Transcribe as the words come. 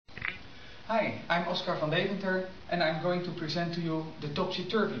Hi, I'm Oskar van Deventer and I'm going to present to you the Topsy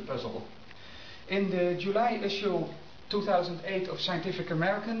Turvy puzzle. In the July issue 2008 of Scientific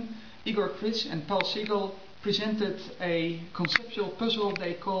American, Igor, Kriz and Siegel presented a conceptual puzzle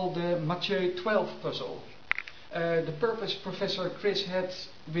they call the Mathieu M12 puzzle. The purpose Professor Kriz had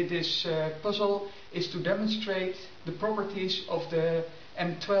with this puzzle is to demonstrate the properties of the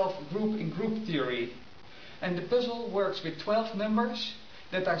M12 group-in-group theory. And the puzzle works with 12 numbers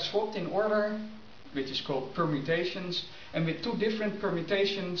that are swapped in order, which is called permutations, and with two different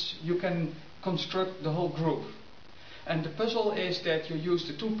permutations you can construct the whole group. And the puzzle is that you use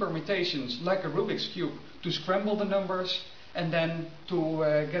the two permutations like a Rubik's Cube to scramble the numbers and then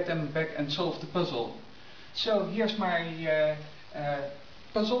to get them back and solve the puzzle. So here's my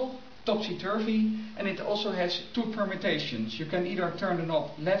puzzle, Topsy Turvy, and it also has two permutations. You can either turn the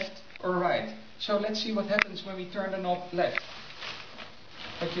knob left or right. So let's see what happens when we turn the knob left.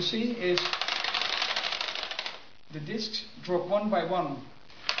 What you see is the discs drop one by one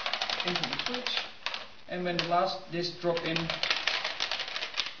into the switch, and when the last disc drop in,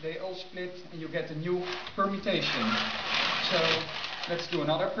 they all split and you get a new permutation. So let's do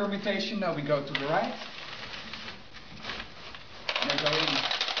another permutation. Now we go to the right. They go in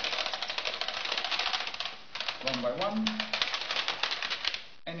one by one,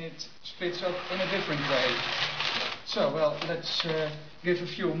 and it splits up in a different way. So, well, let's give a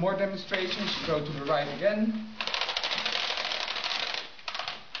few more demonstrations. Go to the right again.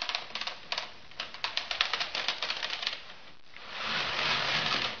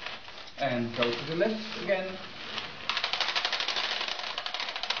 And go to the left again.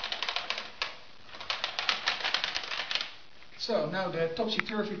 So now the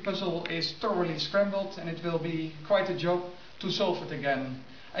Topsy-Turvy puzzle is thoroughly scrambled and it will be quite a job to solve it again.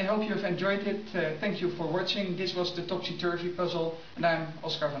 I hope you've enjoyed it. Thank you for watching. This was the Topsy-Turvy puzzle and I'm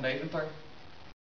Oskar van Deventer.